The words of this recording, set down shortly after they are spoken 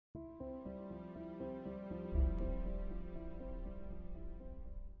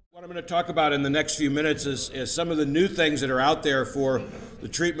What I'm going to talk about in the next few minutes is some of the new things that are out there for the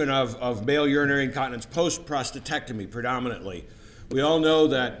treatment of male urinary incontinence post-prostatectomy predominantly. We all know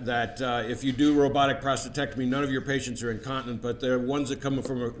that if you do robotic prostatectomy, none of your patients are incontinent, but the ones that come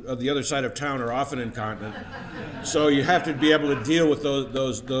from the other side of town are often incontinent. So you have to be able to deal with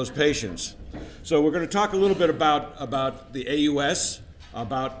those patients. So we're going to talk a little bit about the AUS,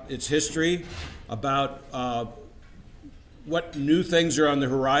 about its history, about what new things are on the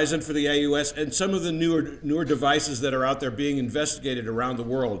horizon for the AUS, and some of the newer devices that are out there being investigated around the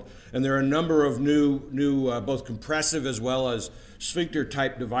world. And there are a number of new both compressive as well as sphincter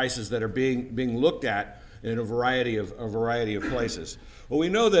type devices that are being looked at in a variety of places. Well, we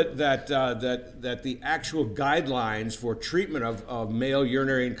know that the actual guidelines for treatment of male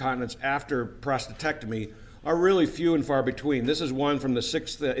urinary incontinence after prostatectomy are really few and far between. This is one from the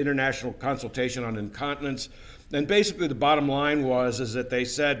 6th International Consultation on Incontinence. And basically the bottom line is that they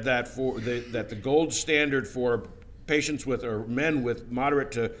said that that the gold standard for patients with, or men with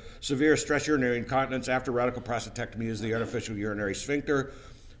moderate to severe stress urinary incontinence after radical prostatectomy is the artificial urinary sphincter.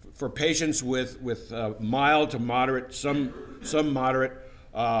 For patients with mild to moderate, some moderate,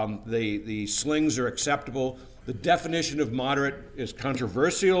 the slings are acceptable. The definition of moderate is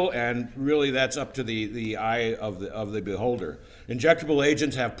controversial, and really that's up to the eye of the beholder. Injectable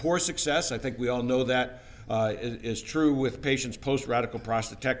agents have poor success. I think we all know that is true with patients post-radical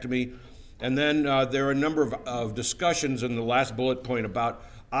prostatectomy. And then there are a number of discussions in the last bullet point about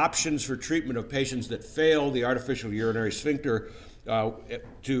options for treatment of patients that fail the artificial urinary sphincter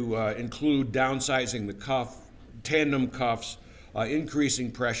to include downsizing the cuff, tandem cuffs,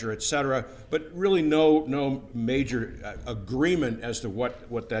 increasing pressure, etc., but really no major agreement as to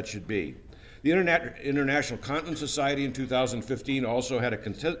what that should be. The International Continence Society in 2015 also had a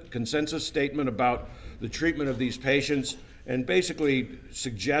consensus statement about the treatment of these patients and basically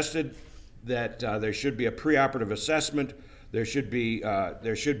suggested that there should be a preoperative assessment, there should be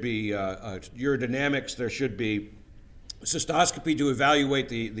urodynamics, there should be cystoscopy to evaluate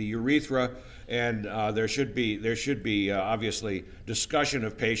the urethra, and there should be obviously discussion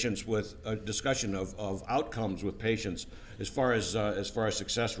of patients with discussion of outcomes with patients as far as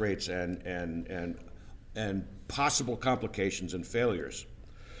success rates and possible complications and failures.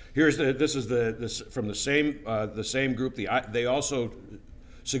 This is from the same group. They also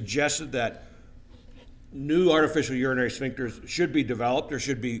suggested that new artificial urinary sphincters should be developed or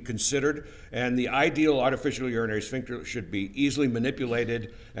should be considered, and the ideal artificial urinary sphincter should be easily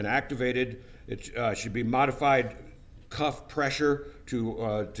manipulated and activated. It should be modified cuff pressure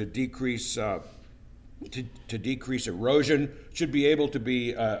to decrease erosion. Should be able to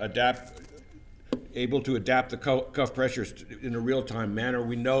adapt the cuff pressures in a real-time manner.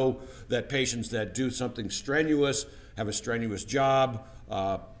 We know that patients that do something strenuous, have a strenuous job,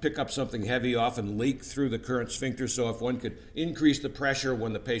 pick up something heavy, often leak through the current sphincter. So if one could increase the pressure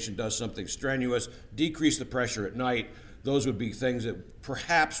when the patient does something strenuous, decrease the pressure at night, those would be things that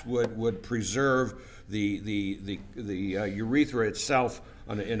perhaps would preserve the urethra itself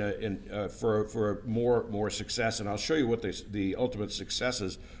for more success. And I'll show you what the ultimate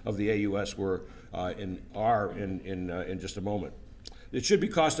successes of the AUS were in just a moment. It should be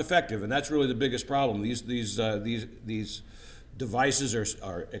cost effective, and that's really the biggest problem. These devices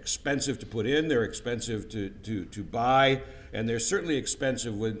are expensive to put in, they're expensive to buy, and they're certainly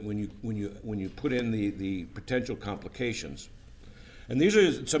expensive when you put in the potential complications. And these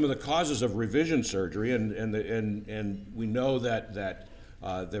are some of the causes of revision surgery, and we know that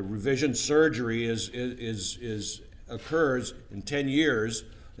the revision surgery occurs in 10 years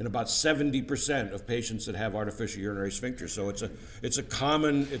in about 70% of patients that have artificial urinary sphincters. So it's a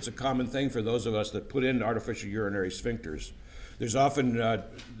common thing for those of us that put in artificial urinary sphincters. There's often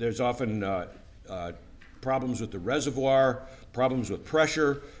problems with the reservoir, problems with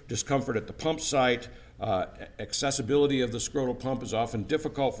pressure, discomfort at the pump site. Accessibility of the scrotal pump is often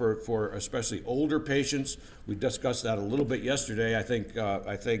difficult for especially older patients. We discussed that a little bit yesterday. I think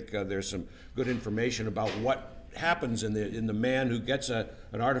there's some good information about what happens in the man who gets an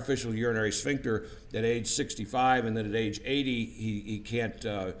artificial urinary sphincter at age 65, and then at age 80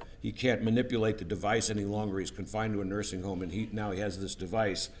 he can't manipulate the device any longer. He's confined to a nursing home, and now he has this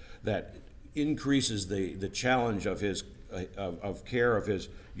device that increases the challenge of care of his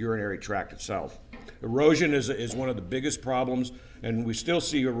urinary tract itself. Erosion is one of the biggest problems, and we still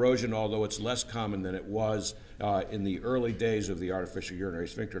see erosion, although it's less common than it was in the early days of the artificial urinary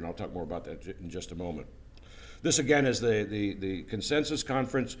sphincter, and I'll talk more about that in just a moment. This again is the consensus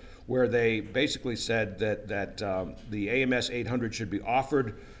conference, where they basically said that the AMS 800 should be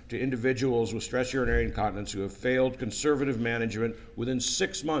offered to individuals with stress urinary incontinence who have failed conservative management within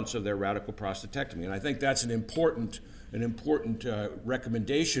 6 months of their radical prostatectomy. And I think that's an important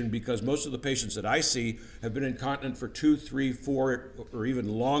recommendation, because most of the patients that I see have been incontinent for 2, 3, 4, or even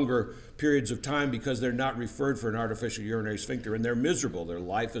longer periods of time because they're not referred for an artificial urinary sphincter, and they're miserable. Their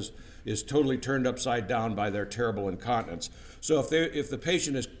life is totally turned upside down by their terrible incontinence. So if the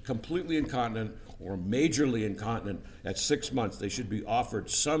patient is completely incontinent or majorly incontinent at 6 months, they should be offered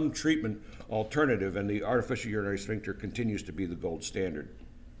some treatment alternative, and the artificial urinary sphincter continues to be the gold standard.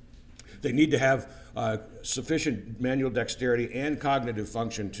 They need to have sufficient manual dexterity and cognitive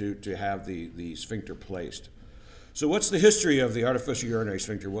function to have the sphincter placed. So what's the history of the artificial urinary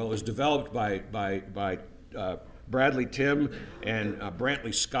sphincter? Well, it was developed by Bradley Tim and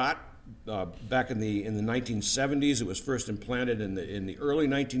Brantley Scott back in the 1970s. It was first implanted in the early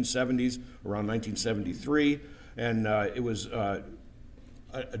 1970s, around 1973, and it was a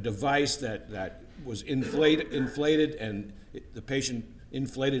device that was inflated, and the patient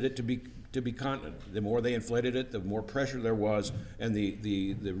inflated it to be continent. The more they inflated it, the more pressure there was, and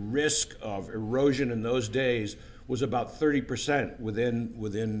the risk of erosion in those days was about 30%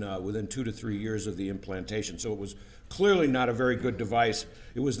 within 2 to 3 years of the implantation. So it was clearly not a very good device.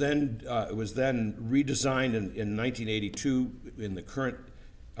 It was then redesigned in 1982 in the current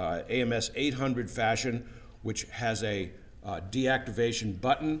AMS 800 fashion, which has a deactivation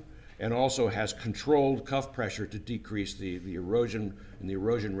button and also has controlled cuff pressure to decrease the erosion, and the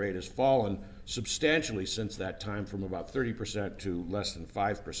erosion rate has fallen substantially since that time, from about 30% to less than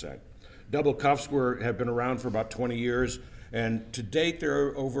 5%. Double cuffs have been around for about 20 years, and to date there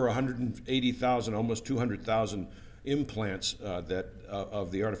are over 180,000, almost 200,000 implants of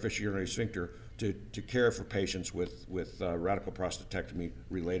the artificial urinary sphincter to care for patients with radical prostatectomy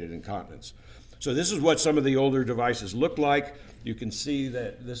related incontinence. So this is what some of the older devices look like. You can see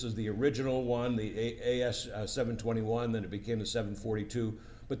that this is the original one, the AS721, then it became the 742.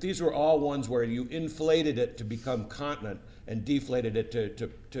 But these were all ones where you inflated it to become continent and deflated it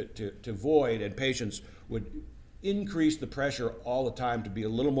to void, and patients would increase the pressure all the time to be a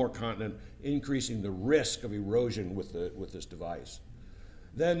little more continent, increasing the risk of erosion with this device.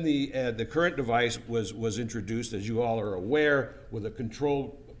 Then the current device was introduced, as you all are aware, with a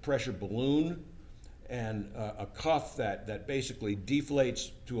controlled pressure balloon and a cuff that basically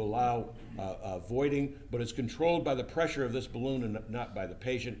deflates to allow voiding, but it's controlled by the pressure of this balloon and not by the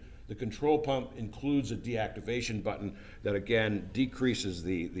patient. The control pump includes a deactivation button that again decreases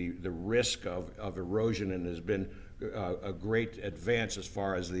the risk of erosion, and has been a great advance as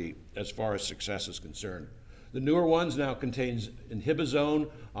far as success is concerned. The newer ones now contains inhibizone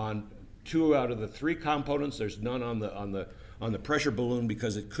on 2 out of the 3 components. There's none on the pressure balloon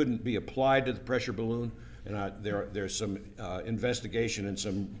because it couldn't be applied to the pressure balloon. And there's some investigation and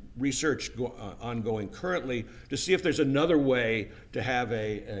some research ongoing currently to see if there's another way to have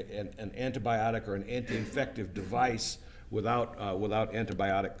an antibiotic or an anti-infective device without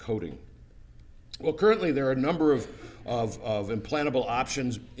antibiotic coating. Well, currently there are a number of implantable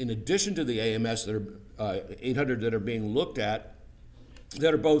options in addition to the AMS that are 800 that are being looked at,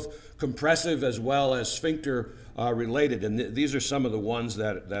 that are both compressive as well as sphincter related, and these are some of the ones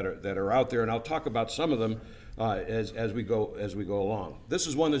that are out there, and I'll talk about some of them as we go along. This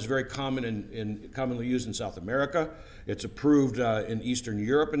is one that's very commonly used in South America. It's approved in Eastern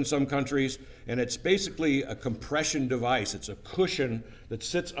Europe in some countries, and it's basically a compression device. It's a cushion that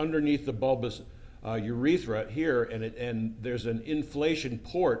sits underneath the bulbous urethra here, and there's an inflation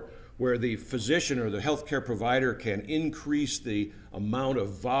port where the physician or the healthcare provider can increase the amount of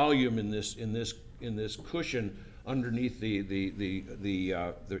volume in this cushion underneath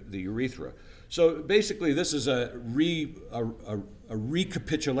the urethra. So basically, this is a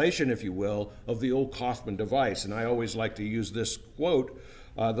recapitulation, if you will, of the old Kaufman device. And I always like to use this quote: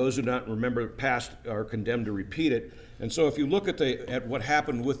 "Those who do not remember the past are condemned to repeat it." And so, if you look at what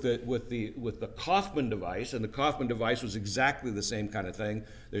happened with the Kaufman device, and the Kaufman device was exactly the same kind of thing.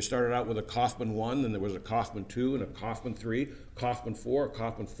 They started out with a Kaufman 1, then there was a Kaufman 2, and a Kaufman 3, Kaufman 4, a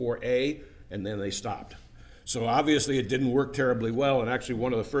Kaufman 4A, and then they stopped. So obviously it didn't work terribly well, and actually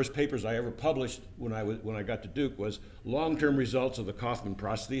one of the first papers I ever published when I got to Duke was long-term results of the Kaufman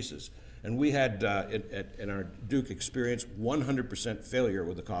prosthesis. And we had, in our Duke experience, 100% failure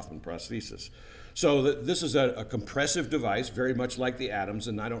with the Kaufman prosthesis. So this is a compressive device, very much like the Adams,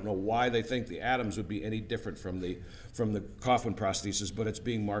 and I don't know why they think the Adams would be any different from the Kaufman prosthesis, but it's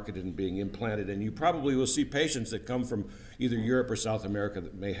being marketed and being implanted, and you probably will see patients that come from either Europe or South America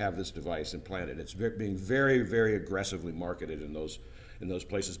that may have this device implanted. It's being very, very aggressively marketed in those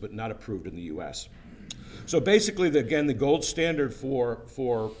places, but not approved in the U.S. So basically, again, the gold standard for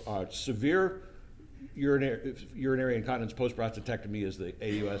severe urinary incontinence post-prostatectomy is the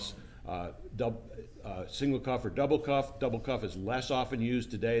AUS single cuff or double cuff. Double cuff is less often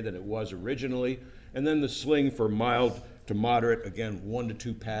used today than it was originally. And then the sling for mild to moderate, again, 1 to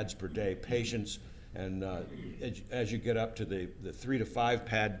 2 pads per day patients. And as you get up to the 3 to 5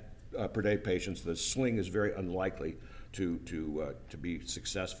 pad per day patients, the sling is very unlikely to be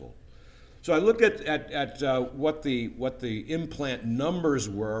successful. So I looked at what the implant numbers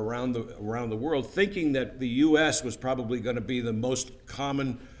were around the world, thinking that the U.S. was probably going to be the most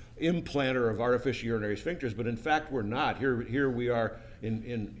common implanter of artificial urinary sphincters, but in fact we're not. Here we are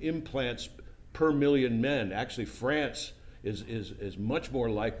in implants per million men. Actually, France is much more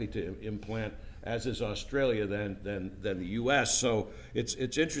likely to implant, as is Australia, than the U.S. So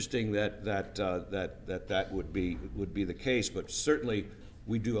it's interesting that would be the case, but certainly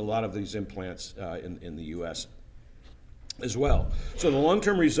we do a lot of these implants in the U.S. as well. So the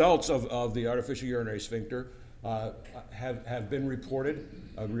long-term results of the artificial urinary sphincter have been reported.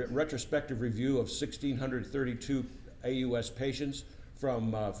 A retrospective review of 1,632 AUS patients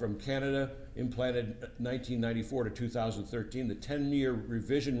from Canada, implanted 1994 to 2013. The 10-year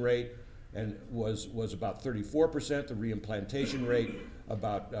revision rate was about 34%, the reimplantation rate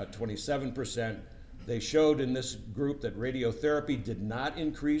about 27%. They showed in this group that radiotherapy did not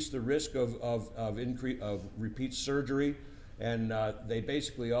increase the risk of repeat surgery, and they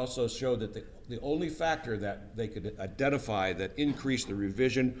basically also showed that the only factor that they could identify that increased the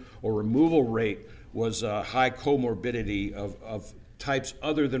revision or removal rate was high comorbidity of types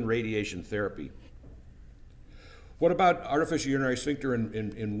other than radiation therapy. What about artificial urinary sphincter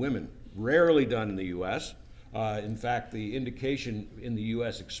in women? Rarely done in the U.S. In fact, the indication in the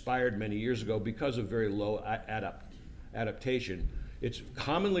U.S. expired many years ago because of very low adaptation. It's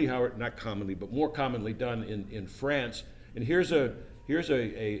commonly, however, not commonly, but more commonly done in France. And here's a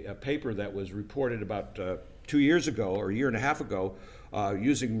paper that was reported about 2 years ago, or a year and a half ago,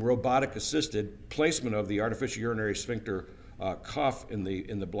 using robotic-assisted placement of the artificial urinary sphincter cuff in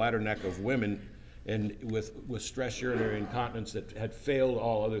the bladder neck of women, and with stress urinary incontinence that had failed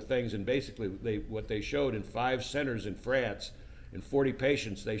all other things. And basically, what they showed in 5 centers in France, in 40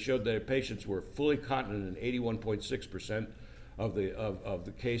 patients, they showed that patients were fully continent in 81.6% of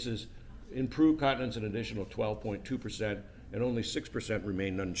the cases, improved continence an additional 12.2%, and only 6%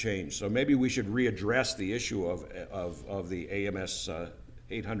 remained unchanged. So maybe we should readdress the issue of the AMS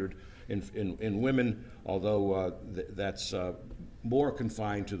 800 in women, although that's more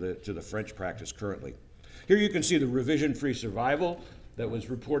confined to the French practice currently. Here you can see the revision-free survival that was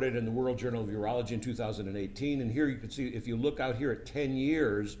reported in the World Journal of Urology in 2018. And here you can see, if you look out here at 10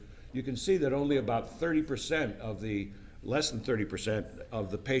 years, you can see that only about 30% of less than 30%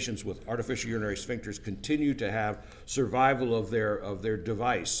 of the patients with artificial urinary sphincters continue to have survival of their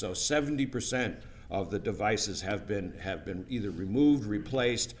device. So 70% of the devices have been either removed,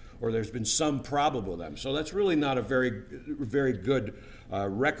 replaced, or there's been some problem with them. So that's really not a very good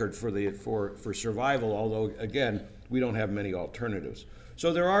record for survival, although again, we don't have many alternatives.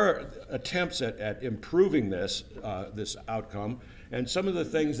 So there are attempts at improving this outcome, and some of the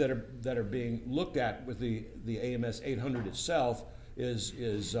things that are being looked at with the AMS 800 itself is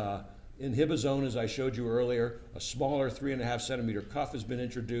inhibizone, as I showed you earlier. A smaller 3.5 centimeter cuff has been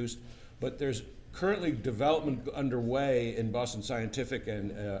introduced, but there's currently development underway in Boston Scientific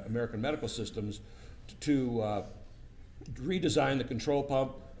and American Medical Systems to redesign the control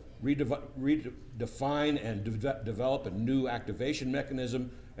pump, redefine and develop a new activation mechanism,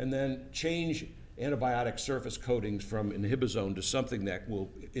 and then change antibiotic surface coatings from inhibizone to something that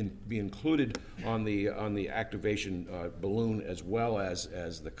will be included on the activation balloon, as well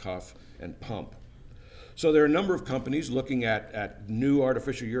as the cuff and pump. So there are a number of companies looking at new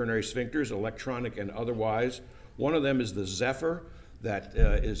artificial urinary sphincters, electronic and otherwise. One of them is the Zephyr that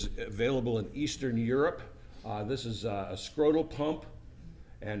is available in Eastern Europe. This is a scrotal pump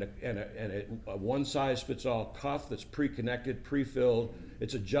and a one-size-fits-all cuff that's pre-connected, pre-filled.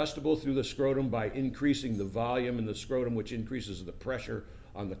 It's adjustable through the scrotum by increasing the volume in the scrotum, which increases the pressure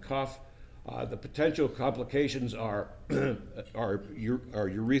on the cuff. The potential complications are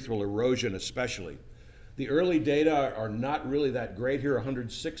urethral erosion especially. The early data are not really that great here.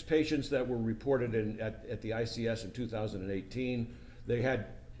 106 patients that were reported at the ICS in 2018. They had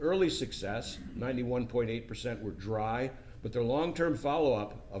early success, 91.8% were dry, but their long-term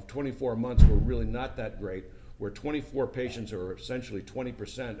follow-up of 24 months were really not that great, where 24 patients, or essentially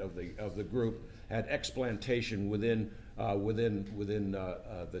 20% of the group, had explantation within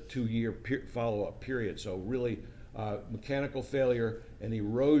the 2-year follow-up period. So really, mechanical failure and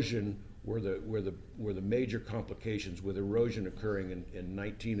erosion were the major complications, with erosion occurring in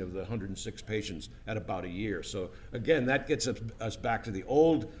 19 of the 106 patients at about a year. So again, that gets us back to the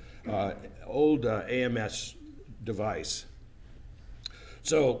old AMS device.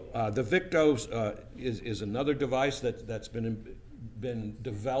 So the Victos is another device that's been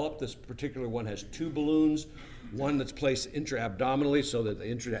developed. This particular one has two balloons, one that's placed intra-abdominally so that the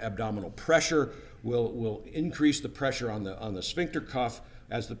intra-abdominal pressure will increase the pressure on the sphincter cuff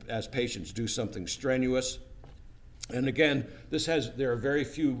as patients do something strenuous. And again, there are very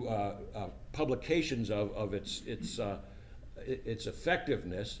few publications of its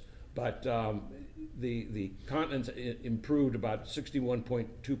effectiveness, but the continence improved about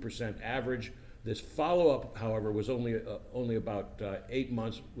 61.2% average. This follow-up, however, was only about 8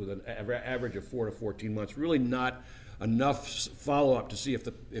 months, with an average of 4 to 14 months. Really not enough follow-up to see if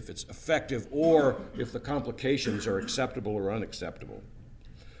it's effective or if the complications are acceptable or unacceptable.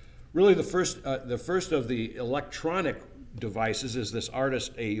 Really, the first of the electronic devices is this ARTIS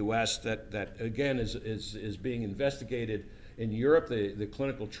AUS that again is being investigated in Europe. The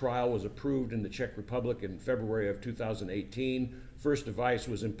clinical trial was approved in the Czech Republic in February of 2018. First device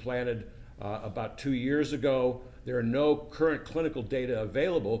was implanted about 2 years ago. There are no current clinical data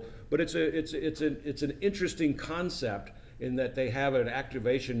available, but it's an interesting concept in that they have an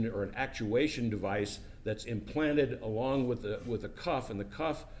activation or an actuation device that's implanted along with the cuff, and the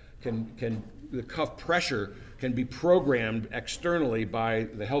cuff the cuff pressure can be programmed externally by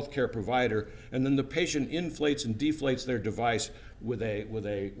the healthcare provider, and then the patient inflates and deflates their device with a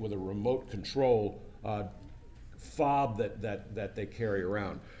remote control fob that they carry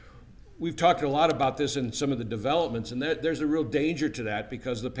around. We've talked a lot about this in some of the developments, and there's a real danger to that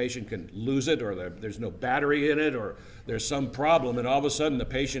because the patient can lose it, or there's no battery in it, or there's some problem, and all of a sudden the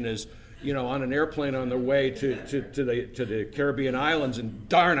patient is on an airplane on their way to the Caribbean islands, and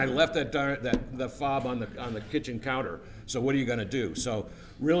darn, I left the fob on the kitchen counter. So what are you going to do? So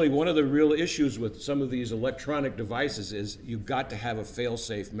really, one of the real issues with some of these electronic devices is you've got to have a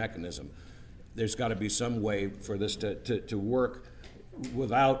fail-safe mechanism. There's got to be some way for this to work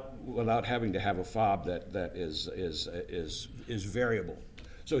without having to have a fob that is variable.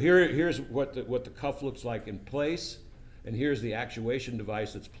 So here's what the cuff looks like in place. And here's the actuation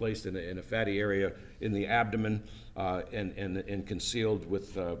device that's placed in a fatty area in the abdomen and concealed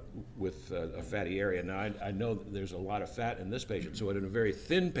with a fatty area. Now, I know that there's a lot of fat in this patient, so in a very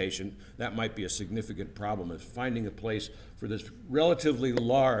thin patient, that might be a significant problem, is finding a place for this relatively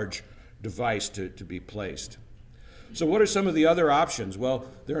large device to be placed. So what are some of the other options? Well,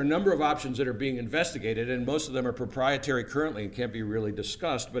 there are a number of options that are being investigated, and most of them are proprietary currently and can't be really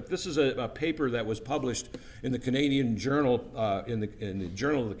discussed. But this is a paper that was published in the Canadian Journal, in the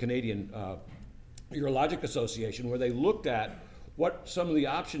Journal of the Canadian Urologic Association, where they looked at what some of the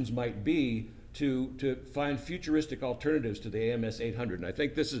options might be to find futuristic alternatives to the AMS 800. And I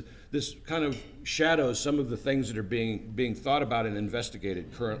think this kind of shadows some of the things that are being thought about and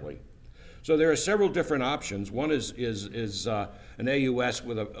investigated currently. So there are several different options. One is an AUS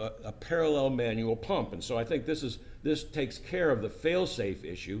with a parallel manual pump, and so I think this takes care of the fail-safe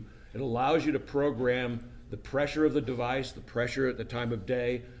issue. It allows you to program the pressure of the device, the pressure at the time of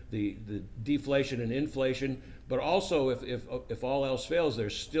day, the deflation and inflation, but also if all else fails,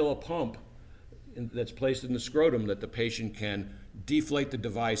 there's still a pump that's placed in the scrotum that the patient can deflate the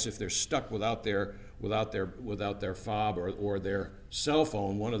device if they're stuck without their fob or their cell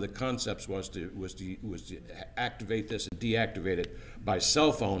phone. One of the concepts was to activate this and deactivate it by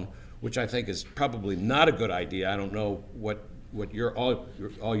cell phone, which I think is probably not a good idea. I don't know what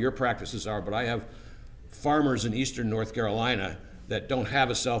all your practices are, but I have farmers in eastern North Carolina that don't have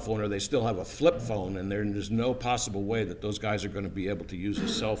a cell phone, or they still have a flip phone, and there's no possible way that those guys are going to be able to use a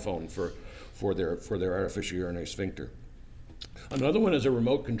cell phone for their artificial urinary sphincter. Another one is a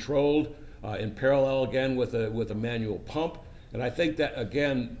remote controlled in parallel again with a manual pump, and I think that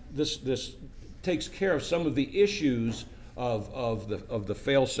again this takes care of some of the issues of the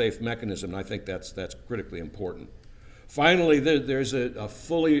fail-safe mechanism, and I think that's critically important. Finally, there's a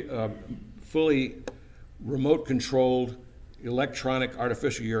fully remote controlled electronic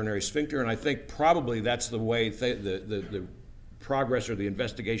artificial urinary sphincter, and I think probably that's the way the progress or the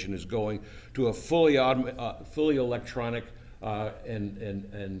investigation is going, to a fully electronic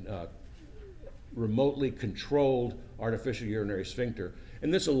and remotely controlled artificial urinary sphincter.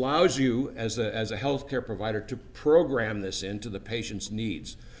 And this allows you, as a healthcare provider, to program this into the patient's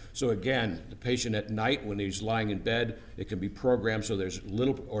needs. So again, the patient at night, when he's lying in bed, it can be programmed so there's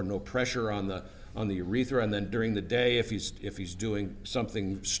little or no pressure on the urethra, and then during the day, if he's doing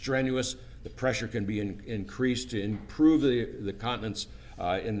something strenuous, the pressure can be increased to improve the continence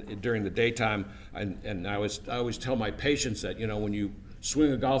during the daytime. And I always tell my patients that, you know, when you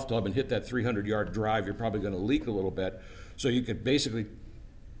swing a golf club and hit that 300-yard drive, you're probably going to leak a little bit. So you could basically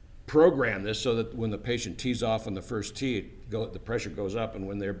program this so that when the patient tees off on the first tee, the pressure goes up, and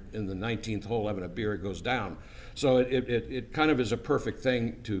when they're in the 19th hole having a beer, it goes down. So it kind of is a perfect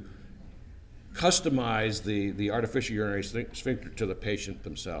thing to customize the artificial urinary sphincter to the patient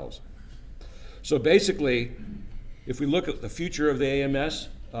themselves. So basically, if we look at the future of the AMS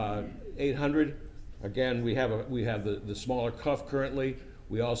 800, again, we have the smaller cuff currently.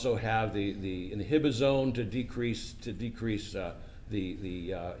 We also have the inhibizone to decrease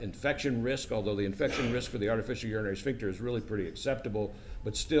the infection risk, although the infection risk for the artificial urinary sphincter is really pretty acceptable,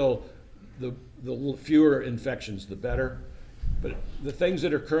 but still, the fewer infections, the better. But the things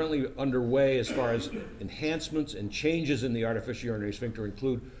that are currently underway as far as enhancements and changes in the artificial urinary sphincter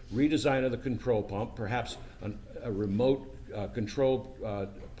include redesign of the control pump, perhaps a remote control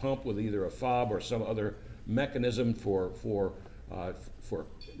pump with either a fob or some other mechanism for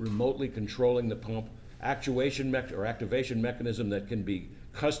remotely controlling the pump, activation mechanism that can be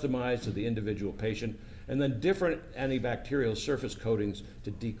customized to the individual patient, and then different antibacterial surface coatings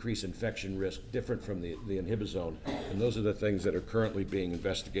to decrease infection risk, different from the inhibizone. And those are the things that are currently being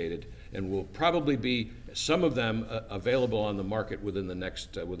investigated, and will probably be, some of them, available on the market within the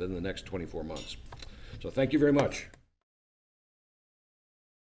next 24 months. So thank you very much.